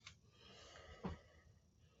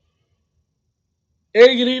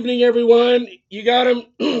Hey, good evening, everyone. You got him.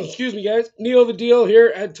 Excuse me, guys. Neil the Deal here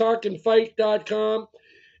at talkandfight.com.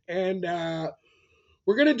 And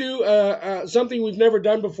we're going to do something we've never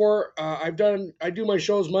done before. I do my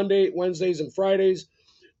shows Monday, Wednesdays, and Fridays.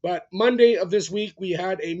 But Monday of this week, we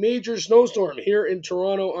had a major snowstorm here in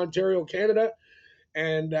Toronto, Ontario, Canada.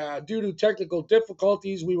 And due to technical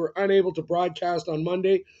difficulties, we were unable to broadcast on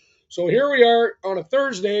Monday. So here we are on a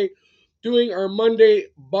Thursday doing our Monday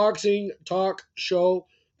boxing talk show,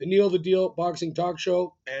 the Neil the Deal boxing talk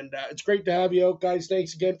show. And it's great to have you out, guys.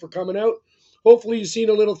 Thanks again for coming out. Hopefully, you've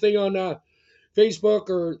seen a little thing on Facebook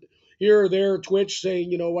or here or there, Twitch,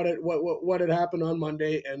 saying what had happened on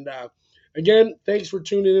Monday. And again, thanks for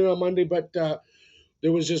tuning in on Monday, but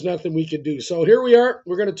there was just nothing we could do. So here we are.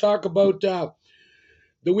 We're going to talk about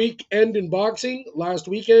the weekend in boxing last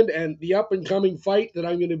weekend and the up and coming fight that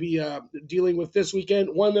I'm going to be dealing with this weekend.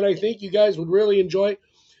 One that I think you guys would really enjoy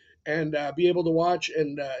and be able to watch.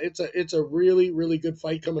 And it's a really really good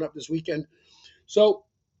fight coming up this weekend. So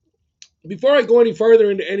before I go any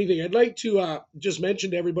further into anything, I'd like to just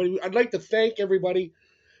mention to everybody. I'd like to thank everybody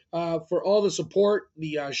for all the support,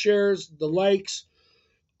 the shares, the likes,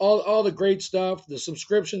 all the great stuff. The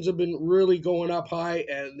subscriptions have been really going up high,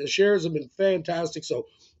 and the shares have been fantastic. So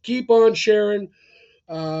keep on sharing.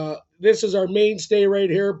 This is our mainstay right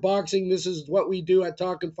here, boxing. This is what we do at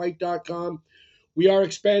talkandfight.com. We are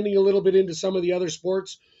expanding a little bit into some of the other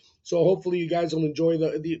sports, so hopefully you guys will enjoy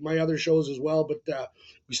my other shows as well. But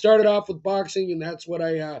we started off with boxing, and that's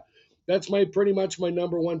my pretty much my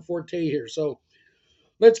number one forte here. So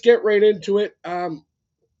let's get right into it.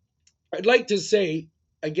 I'd like to say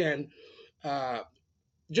again, uh,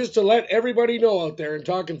 just to let everybody know out there in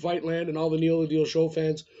Talk and Fight Land and all the Neil the Deal show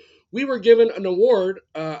fans, we were given an award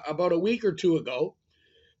about a week or two ago.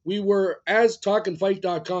 We were as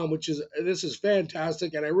talkandfight.com, which is this is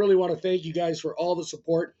fantastic, and I really want to thank you guys for all the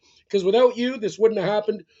support because without you, this wouldn't have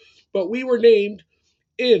happened. But we were named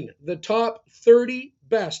in the top 30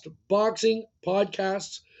 best boxing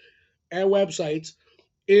podcasts and websites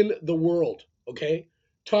in the world. Okay,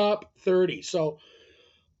 top 30. So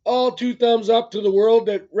all two thumbs up to the world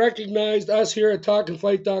that recognized us here at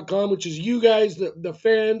talkandfight.com, which is you guys, the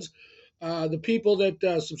fans, the people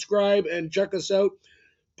that subscribe and check us out.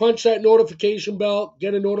 Punch that notification bell,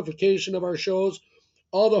 get a notification of our shows.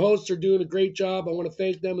 All the hosts are doing a great job. I want to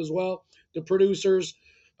thank them as well. The producers,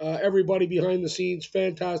 everybody behind the scenes,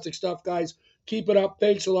 fantastic stuff, guys. Keep it up.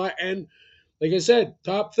 Thanks a lot. And like I said,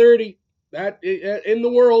 top 30 that in the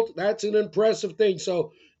world, that's an impressive thing.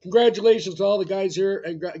 So congratulations to all the guys here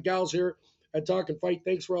and gals here at Talk and Fight.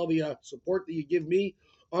 Thanks for all the support that you give me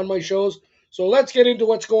on my shows. So let's get into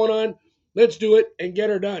what's going on. Let's do it and get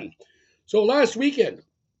her done. So last weekend,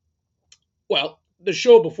 well, the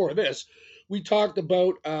show before this, we talked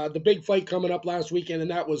about the big fight coming up last weekend,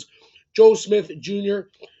 and that was Joe Smith Jr.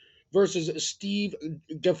 versus Steve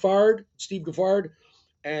Gaffard.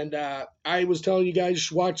 And I was telling you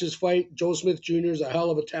guys, watch this fight. Joe Smith Jr. is a hell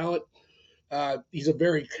of a talent. He's a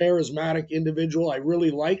very charismatic individual. I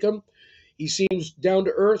really like him. He seems down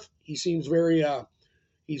to earth. He seems very,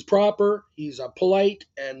 he's proper. He's polite.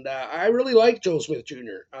 And I really like Joe Smith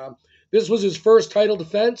Jr. This was his first title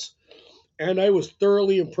defense, and I was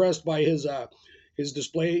thoroughly impressed by his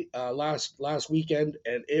display last weekend,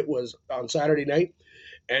 and it was on Saturday night,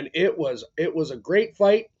 and it was a great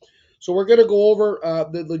fight. So we're gonna go over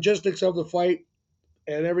the logistics of the fight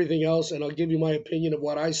and everything else, and I'll give you my opinion of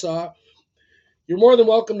what I saw. You're more than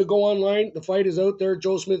welcome to go online. The fight is out there: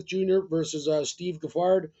 Joe Smith Jr. versus Steve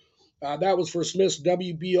Gaffard. That was for Smith's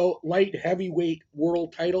WBO light heavyweight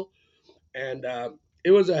world title, and it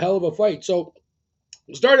was a hell of a fight. So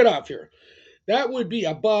started off here. That would be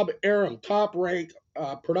a Bob Arum top rank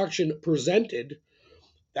production presented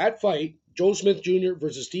that fight, Joe Smith Jr.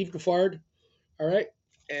 versus Steve Gaffard. All right.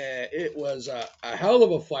 It was a hell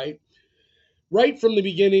of a fight. Right from the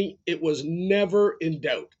beginning, it was never in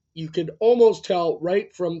doubt. You could almost tell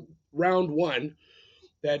right from round one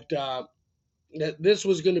that that this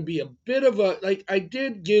was going to be a bit of a like. I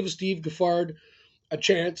did give Steve Gaffard a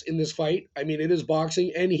chance in this fight. I mean, it is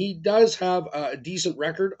boxing, and he does have a decent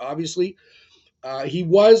record, obviously. He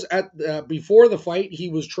was at before the fight. He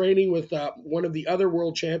was training with one of the other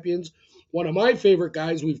world champions, one of my favorite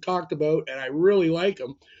guys we've talked about, and I really like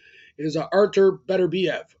him. Is Artur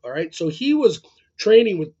Beterbiev. All right, so he was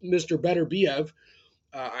training with Mr. Beterbiev.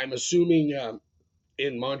 I'm assuming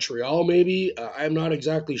in Montreal, maybe. I'm not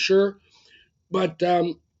exactly sure, but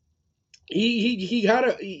he had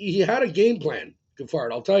a game plan,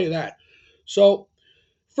 Gaffard. I'll tell you that. So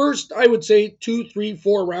first, I would say 2, 3,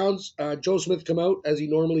 4 rounds. Joe Smith come out as he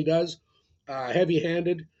normally does,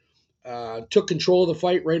 heavy-handed. took control of the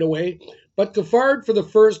fight right away. But Gaffard, for the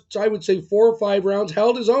first, I would say, 4 or 5 rounds,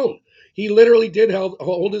 held his own. He literally did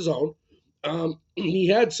hold his own. He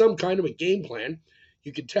had some kind of a game plan,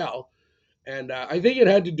 you could tell. And I think it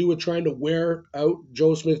had to do with trying to wear out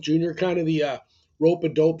Joe Smith Jr., kind of the rope a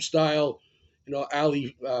dope style,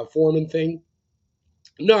 Ali Foreman thing.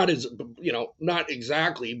 Not as, not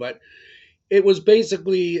exactly, but it was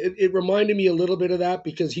basically, it reminded me a little bit of that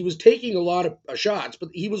because he was taking a lot of shots, but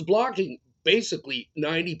he was blocking basically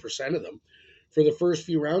 90% of them for the first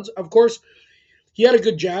few rounds. Of course, he had a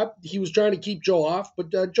good jab. He was trying to keep Joe off,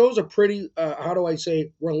 but Joe's a pretty, how do I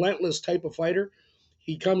say, relentless type of fighter.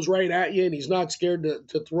 He comes right at you, and he's not scared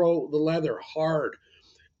to throw the leather hard.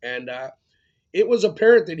 And it was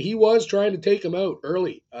apparent that he was trying to take him out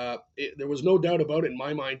early. There was no doubt about it in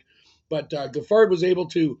my mind. But Gaffard was able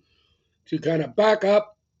to kind of back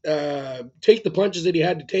up, take the punches that he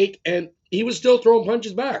had to take, and he was still throwing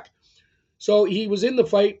punches back. So he was in the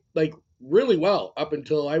fight like really well up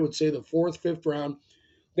until I would say the fourth, fifth round.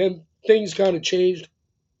 Then things kind of changed.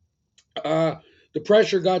 Uh, the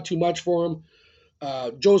pressure got too much for him.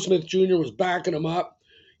 Joe Smith Jr. was backing him up.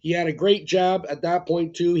 He had a great jab at that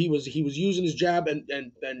point too. He was using his jab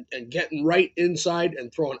and getting right inside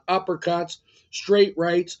and throwing uppercuts, straight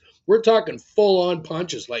rights. We're talking full on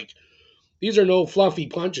punches. Like these are no fluffy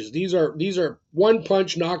punches. These are one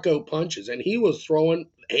punch knockout punches, and he was throwing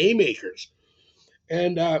haymakers.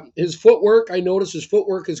 And his footwork, I noticed his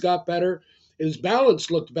footwork has got better. His balance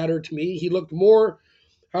looked better to me. He looked more,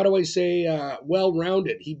 how do I say,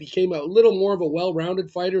 well-rounded. He became a little more of a well-rounded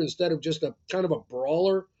fighter instead of just a kind of a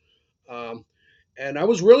brawler. Um, and I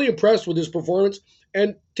was really impressed with his performance.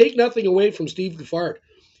 And take nothing away from Steve Gaffard.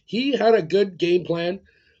 He had a good game plan,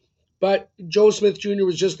 but Joe Smith Jr.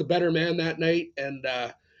 was just the better man that night. And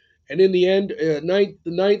in the end, the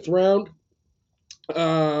ninth round,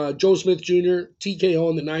 Joe Smith Jr. TKO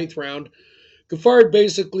in the ninth round. Gaffard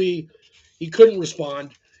basically he couldn't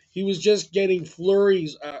respond. He was just getting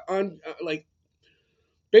flurries, like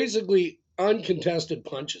basically uncontested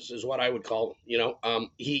punches is what I would call them.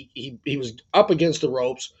 He was up against the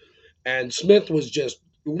ropes, and Smith was just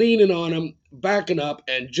leaning on him, backing up,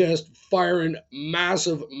 and just firing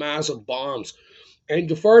massive, massive bombs. And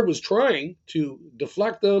Gaffard was trying to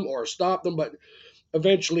deflect them or stop them, but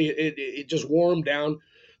eventually it just wore him down.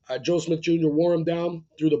 Joe Smith Jr. wore him down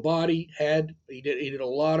through the body, head. He did a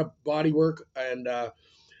lot of body work, and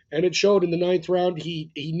it showed in the ninth round.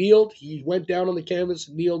 He kneeled. He went down on the canvas,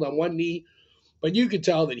 kneeled on one knee, but you could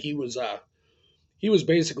tell that he was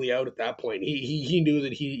basically out at that point. He knew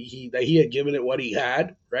that he had given it what he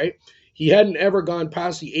had. Right. He hadn't ever gone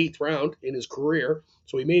past the eighth round in his career,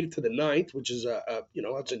 so he made it to the ninth, which is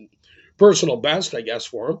that's a personal best, I guess,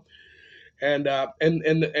 for him. And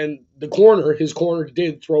the corner, his corner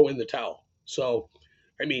did throw in the towel. So,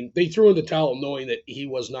 I mean, they threw in the towel knowing that he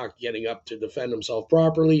was not getting up to defend himself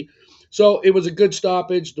properly. So it was a good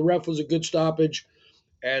stoppage. The ref was a good stoppage,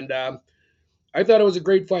 and I thought it was a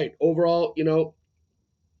great fight overall.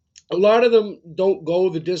 A lot of them don't go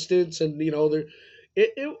the distance, and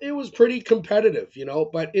it was pretty competitive.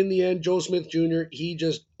 But in the end, Joe Smith Jr. he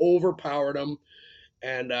just overpowered him,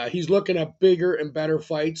 and he's looking at bigger and better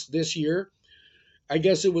fights this year. I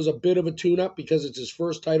guess it was a bit of a tune-up because it's his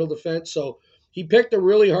first title defense. So he picked a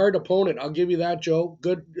really hard opponent. I'll give you that, Joe.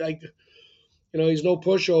 Good, like he's no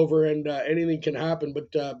pushover, and anything can happen.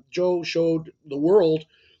 But Joe showed the world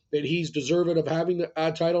that he's deserving of having the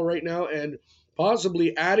title right now, and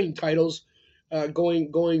possibly adding titles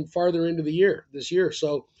going farther into this year.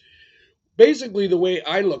 So basically, the way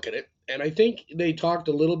I look at it, and I think they talked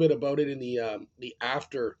a little bit about it in the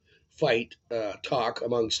after fight talk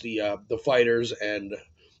amongst the fighters and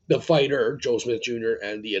the fighter Joe Smith Jr.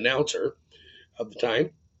 and the announcer of the time.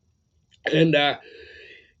 And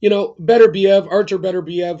Beterbiev, Artur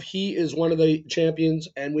Beterbiev, he is one of the champions,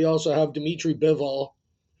 and we also have Dmitry Bivol,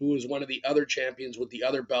 who is one of the other champions with the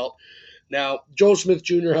other belt. Now, Joe Smith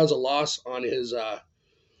Jr. has a loss on his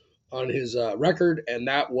record, and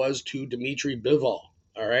that was to Dmitry Bivol.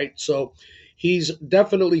 All right, so he's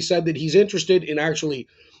definitely said that he's interested in actually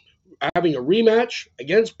having a rematch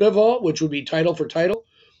against Bivol, which would be title for title.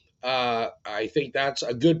 I think that's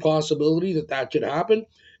a good possibility that could happen.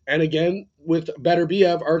 And again, with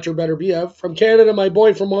Beterbiev, Artur Beterbiev from Canada, my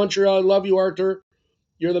boy from Montreal. I love you, Artur.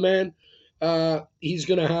 You're the man. He's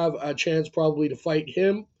going to have a chance probably to fight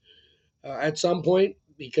him at some point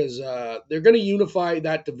because they're going to unify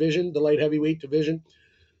that division, the light heavyweight division.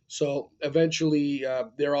 So eventually,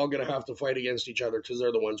 they're all going to have to fight against each other because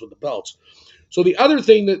they're the ones with the belts. So the other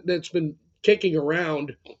thing that's been kicking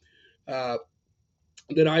around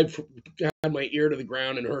that I've had my ear to the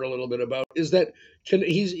ground and heard a little bit about is that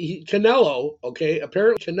Canelo. Okay,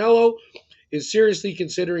 apparently Canelo is seriously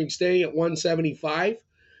considering staying at 175,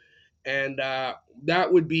 and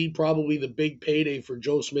that would be probably the big payday for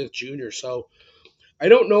Joe Smith Jr. So I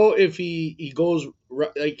don't know if he goes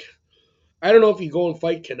like I don't know if you go and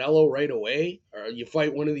fight Canelo right away or you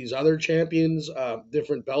fight one of these other champions,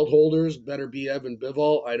 different belt holders. Better be Evan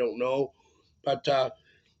Bivol. I don't know, but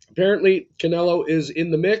apparently Canelo is in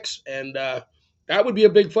the mix, and that would be a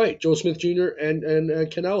big fight, Joe Smith Jr. and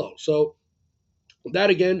Canelo. So that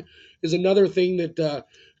again is another thing that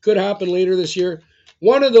could happen later this year.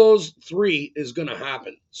 One of those three is going to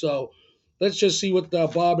happen. So let's just see what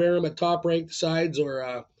Bob Arum at Top Rank decides,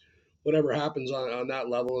 or whatever happens on that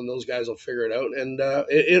level, and those guys will figure it out. And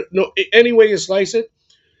any way you slice it,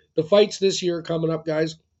 the fights this year coming up,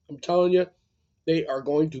 guys, I'm telling you, they are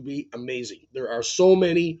going to be amazing. There are so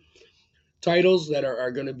many titles that are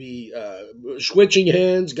going to be switching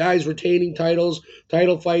hands, guys retaining titles,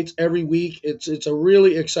 title fights every week. It's a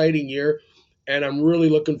really exciting year, and I'm really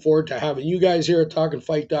looking forward to having you guys here at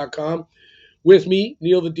TalkingFight.com with me,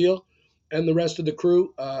 Neil the Deal, and the rest of the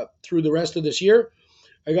crew through the rest of this year.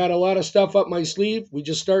 I got a lot of stuff up my sleeve. We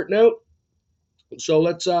just starting out, so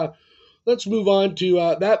let's move on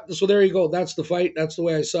to that. So there you go. That's the fight. That's the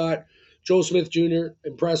way I saw it. Joe Smith Jr.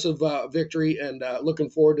 Impressive victory, and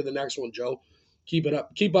looking forward to the next one, Joe. Keep it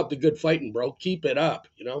up. Keep up the good fighting, bro. Keep it up.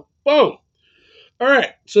 Boom. All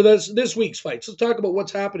right. So that's this week's fights. Let's talk about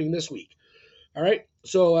what's happening this week. All right.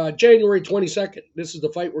 So January 22nd. This is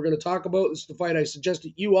the fight we're going to talk about. This is the fight I suggest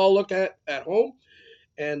that you all look at home,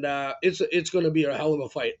 and it's going to be a hell of a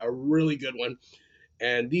fight, a really good one.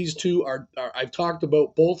 And these two are I've talked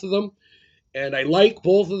about both of them, and I like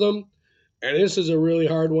both of them. And this is a really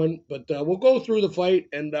hard one, but we'll go through the fight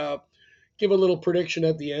and give a little prediction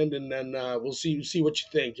at the end, and then we'll see what you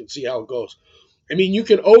think and see how it goes. I mean, you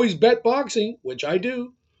can always bet boxing, which I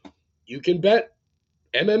do. You can bet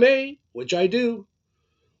MMA, which I do.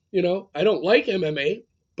 I don't like MMA,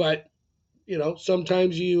 but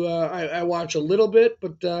sometimes I watch a little bit,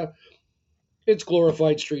 but it's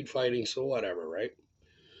glorified street fighting, so whatever, right?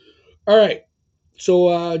 All right.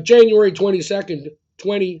 So January 22nd,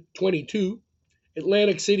 2022,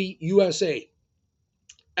 Atlantic City, USA.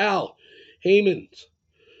 Al Haymans,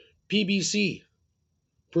 PBC,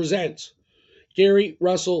 presents Gary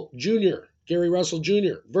Russell Jr. Gary Russell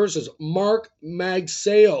Jr. versus Mark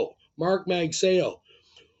Magsayo. Mark Magsayo.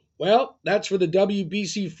 Well, that's for the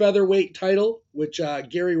WBC featherweight title, which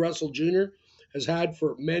Gary Russell Jr. has had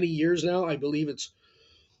for many years now. I believe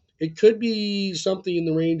it could be something in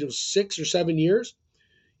the range of 6 or 7 years.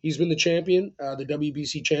 He's been the champion, the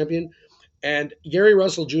WBC champion. And Gary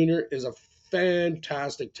Russell Jr. is a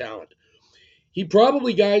fantastic talent. He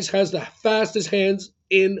probably, guys, has the fastest hands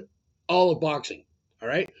in all of boxing. All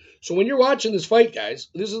right. So when you're watching this fight, guys,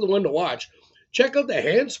 this is the one to watch. Check out the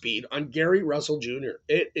hand speed on Gary Russell Jr.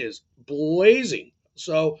 It is blazing.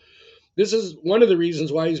 So this is one of the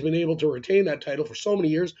reasons why he's been able to retain that title for so many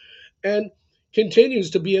years and continues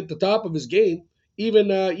to be at the top of his game even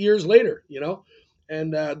years later,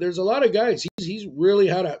 And there's a lot of guys. He's really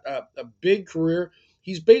had a big career.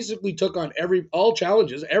 He's basically took on all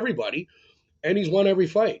challenges, everybody, and he's won every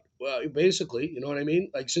fight. Well, basically, you know what I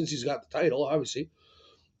mean? Like since he's got the title, obviously.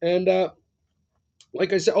 And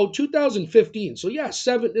like I said, 2015. So yeah,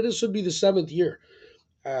 this would be the 7th year.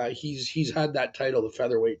 He's had that title, the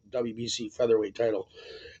featherweight WBC featherweight title.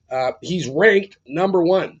 He's ranked number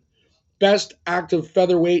 1 best active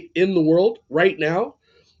featherweight in the world right now.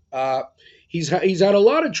 He's had a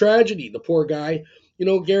lot of tragedy. The poor guy,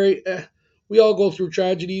 Gary. We all go through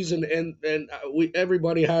tragedies, and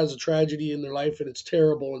everybody has a tragedy in their life, and it's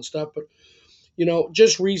terrible and stuff. But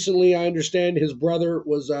just recently, I understand his brother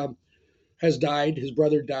has died. His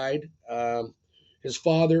brother died. His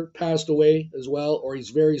father passed away as well, or he's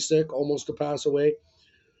very sick, almost to pass away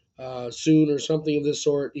soon, or something of this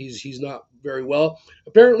sort. He's not very well.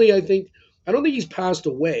 Apparently, I don't think he's passed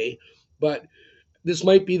away, but this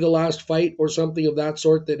might be the last fight or something of that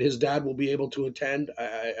sort that his dad will be able to attend.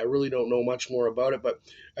 I really don't know much more about it, but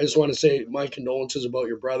I just want to say my condolences about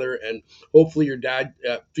your brother, and hopefully your dad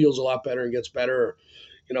feels a lot better and gets better,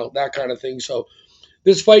 or, that kind of thing. So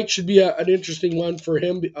this fight should be an interesting one for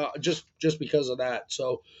him, just because of that.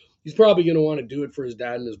 So he's probably going to want to do it for his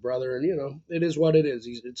dad and his brother, and it is what it is.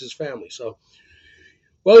 It's his family. So,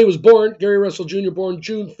 well, he was born, Gary Russell Jr., born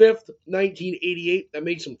June 5th, 1988. That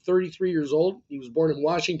makes him 33 years old. He was born in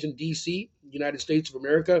Washington, D.C., United States of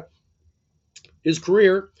America. His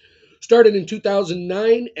career started in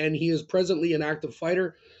 2009, and he is presently an active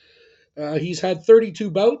fighter. He's had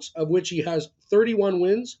 32 bouts, of which he has 31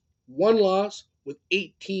 wins, one loss, with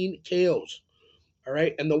 18 KOs. All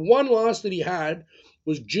right. And the one loss that he had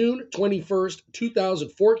was June 21st,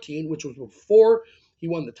 2014, which was before he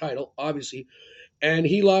won the title, obviously. And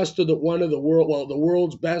he lost to the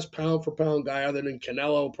world's best pound for pound guy, other than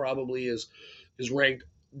Canelo, probably is ranked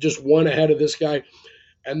just one ahead of this guy,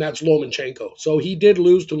 and that's Lomachenko. So he did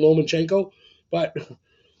lose to Lomachenko, but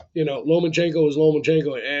Lomachenko is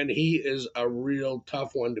Lomachenko, and he is a real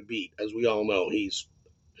tough one to beat, as we all know.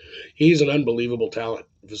 He's an unbelievable talent,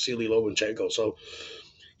 Vasily Lomachenko. So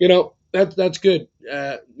that's good.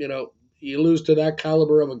 You lose to that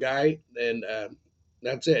caliber of a guy, and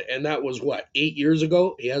that's it. And that was what, 8 years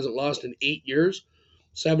ago? He hasn't lost in 8 years,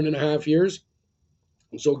 7.5 years.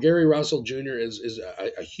 So Gary Russell Jr. is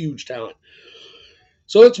a huge talent.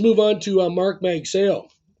 So let's move on to Mark Magsayo.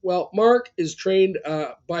 Well, Mark is trained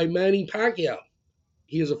by Manny Pacquiao.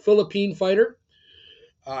 He is a Philippine fighter.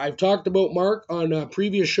 I've talked about Mark on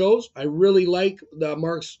previous shows. I really like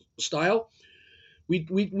Mark's style.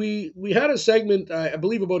 We had a segment, I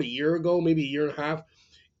believe, about a year ago, maybe a year and a half,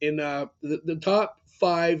 in the top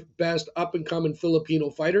 5 best up and coming Filipino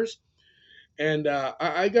fighters. And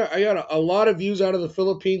I got a lot of views out of the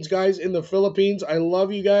Philippines, guys. In the Philippines, I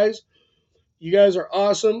love you guys. You guys are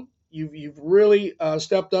awesome. You've really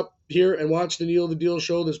stepped up here and watched the Neil the Deal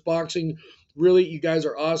show. This boxing, really, you guys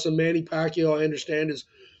are awesome. Manny Pacquiao, I understand,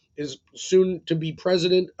 is soon to be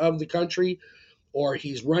president of the country, or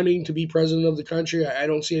he's running to be president of the country. I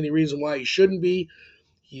don't see any reason why he shouldn't be.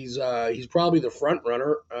 He's probably the front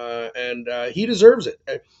runner, and he deserves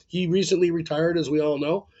it. He recently retired, as we all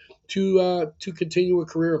know, to continue a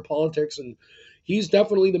career in politics, and he's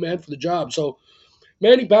definitely the man for the job. So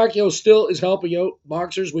Manny Pacquiao still is helping out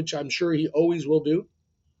boxers, which I'm sure he always will do,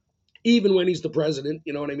 even when he's the president.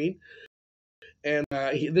 You know what I mean? And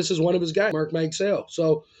this is one of his guys, Mark Magsayo.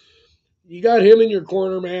 So you got him in your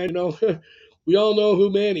corner, man. We all know who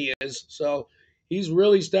Manny is. So he's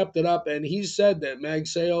really stepped it up, and he's said that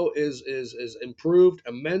Magsayo is improved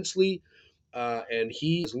immensely, and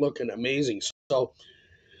he's looking amazing. So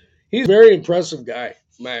he's a very impressive guy,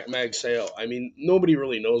 Magsayo. I mean, nobody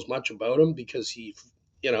really knows much about him because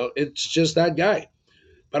it's just that guy.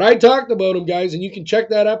 But I talked about him, guys, and you can check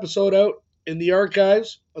that episode out in the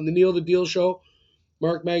archives on the Neil the Deal show,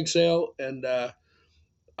 Mark Magsayo. And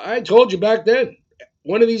I told you back then,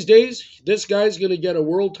 one of these days, this guy's going to get a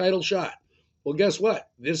world title shot. Well, guess what?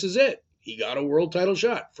 This is it. He got a world title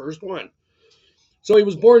shot, first one. So he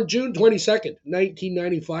was born June 22nd,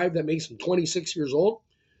 1995. That makes him 26 years old.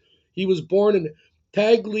 He was born in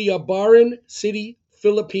Tagbilaran City,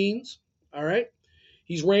 Philippines. All right.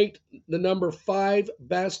 He's ranked the number 5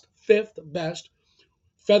 best, 5th best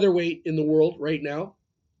featherweight in the world right now.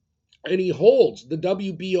 And he holds the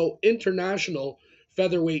WBO International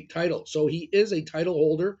Featherweight title. So he is a title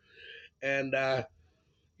holder. And,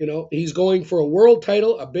 he's going for a world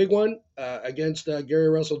title, a big one, against Gary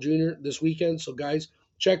Russell Jr. this weekend. So, guys,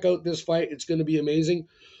 check out this fight. It's going to be amazing.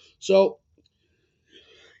 So,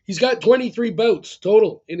 he's got 23 bouts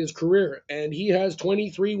total in his career, and he has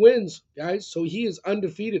 23 wins, guys. So he is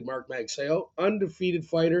undefeated, Mark Magsayo, undefeated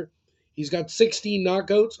fighter. He's got 16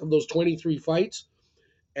 knockouts of those 23 fights.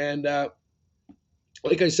 And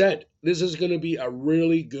like I said, this is going to be a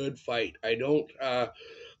really good fight. I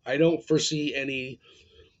don't foresee any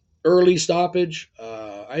early stoppage.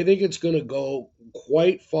 I think it's going to go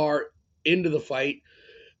quite far into the fight.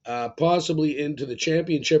 Possibly into the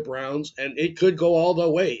championship rounds, and it could go all the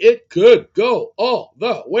way. It could go all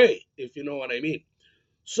the way, if you know what I mean.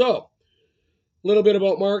 So, a little bit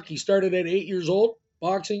about Mark. He started at 8 years old,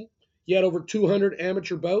 boxing. He had over 200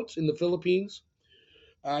 amateur bouts in the Philippines.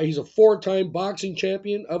 He's a 4-time boxing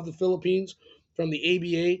champion of the Philippines from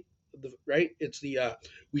the ABA, right?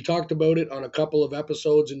 We talked about it on a couple of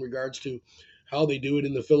episodes in regards to how they do it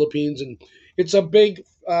in the Philippines, and it's a big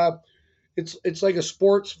it's like a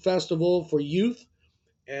sports festival for youth,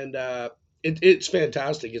 and it's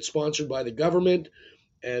fantastic. It's sponsored by the government,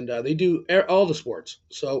 and they do all the sports.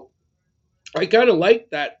 So I kind of like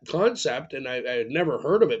that concept, and I had never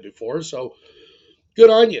heard of it before. So good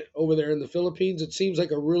on you over there in the Philippines. It seems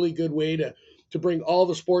like a really good way to bring all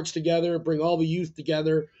the sports together, bring all the youth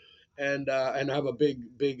together, and have a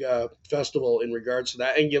big festival in regards to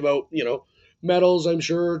that, and give out medals, I'm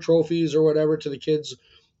sure, trophies or whatever to the kids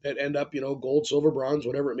that end up, gold, silver, bronze,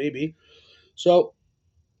 whatever it may be. So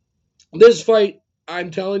this fight, I'm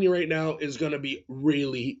telling you right now, is going to be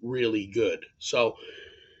really, really good. So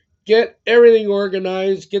get everything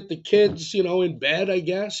organized, get the kids, in bed, I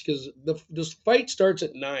guess, because this fight starts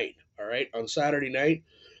at 9, all right, on Saturday night.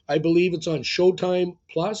 I believe it's on Showtime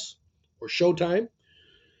Plus, or Showtime.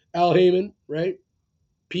 Al Heyman, right?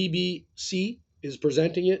 PBC is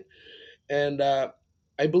presenting it, and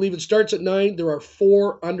I believe it starts at 9. There are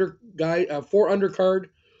four undercard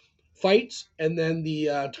fights, and then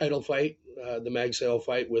the title fight, the Mag Sale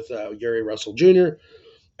fight with Gary Russell Jr.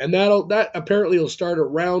 And that apparently will start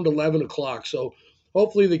around 11 o'clock. So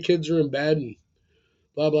hopefully the kids are in bed and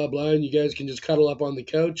blah blah blah, and you guys can just cuddle up on the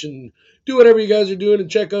couch and do whatever you guys are doing and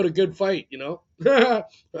check out a good fight. All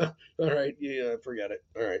right, yeah, forget it.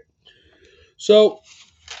 All right, so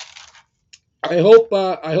I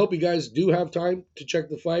hope you guys do have time to check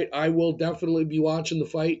the fight. I will definitely be watching the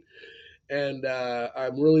fight, and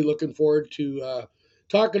I'm really looking forward to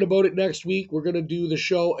talking about it next week. We're gonna do the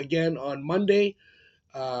show again on Monday,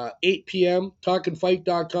 8 p.m.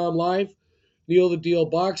 TalkingFight.com live. Neil the Deal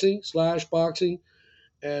Boxing/boxing,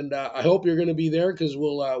 and I hope you're going to be there because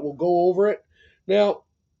we'll go over it. Now,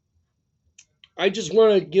 I just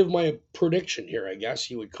want to give my prediction here. I guess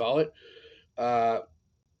you would call it. Uh,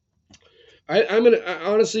 I'm gonna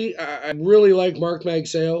honestly, I really like Mark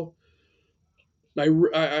Magsayo.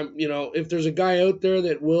 If there's a guy out there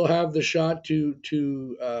that will have the shot to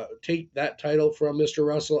take that title from Mr.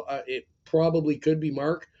 Russell, it probably could be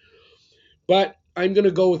Mark. But I'm going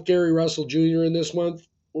to go with Gary Russell Jr. in this month.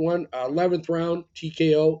 11th round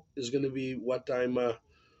TKO is going to be what I'm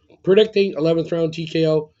predicting. 11th round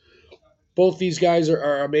TKO. Both these guys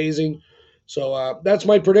are amazing. So that's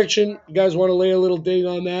my prediction. You guys want to lay a little ding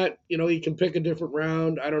on that? You can pick a different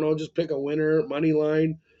round. I don't know. Just pick a winner, money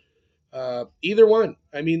line. Either one.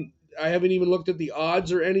 I mean, I haven't even looked at the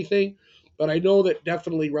odds or anything, but I know that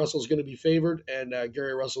definitely Russell's going to be favored, and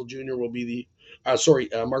Gary Russell Jr. will be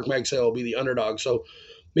Mark Magsayo will be the underdog. So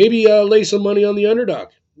maybe lay some money on the underdog.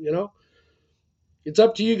 It's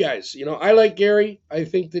up to you guys. I like Gary. I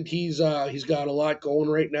think that he's got a lot going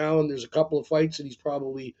right now, and there's a couple of fights that he's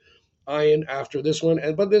probably eyeing after this one.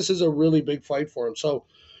 But this is a really big fight for him. So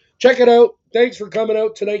check it out. Thanks for coming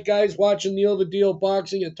out tonight, guys, watching Neil the Deal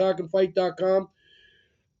Boxing at TalkingFight.com.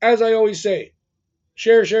 As I always say,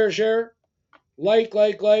 share, share, share, like,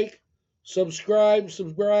 subscribe,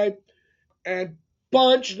 and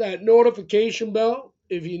punch that notification bell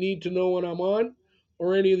if you need to know when I'm on,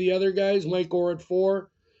 or any of the other guys, Mike Orr at 4,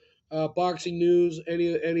 Boxing News,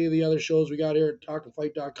 any of the other shows we got here at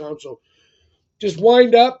TalkingFight.com. So just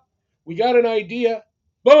wind up. We got an idea.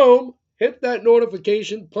 Boom. Hit that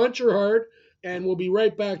notification. Punch her hard, and we'll be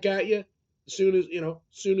right back at you as soon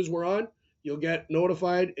as we're on. You'll get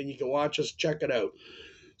notified, and you can watch us. Check it out.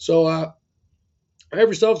 So have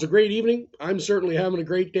yourselves a great evening. I'm certainly having a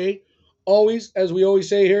great day. Always, as we always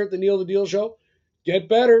say here at the Neil the Deal Show, get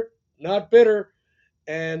better, not bitter.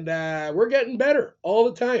 And we're getting better all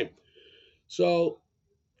the time. So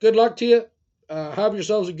good luck to you. Have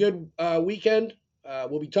yourselves a good weekend.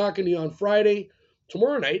 We'll be talking to you on Friday,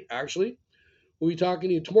 tomorrow night, actually. We'll be talking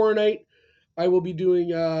to you tomorrow night. I will be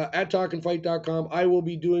doing, at TalkingFight.com, I will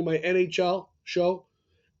be doing my NHL show.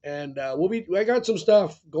 And I got some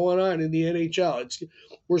stuff going on in the NHL.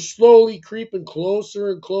 We're slowly creeping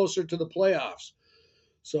closer and closer to the playoffs.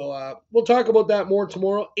 So we'll talk about that more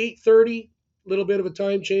tomorrow. 8:30, a little bit of a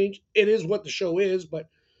time change. It is what the show is, but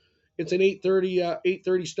it's an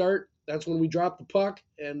 8:30 start. That's when we drop the puck,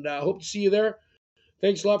 and hope to see you there.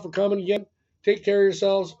 Thanks a lot for coming again. Take care of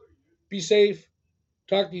yourselves. Be safe.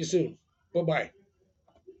 Talk to you soon. Bye-bye.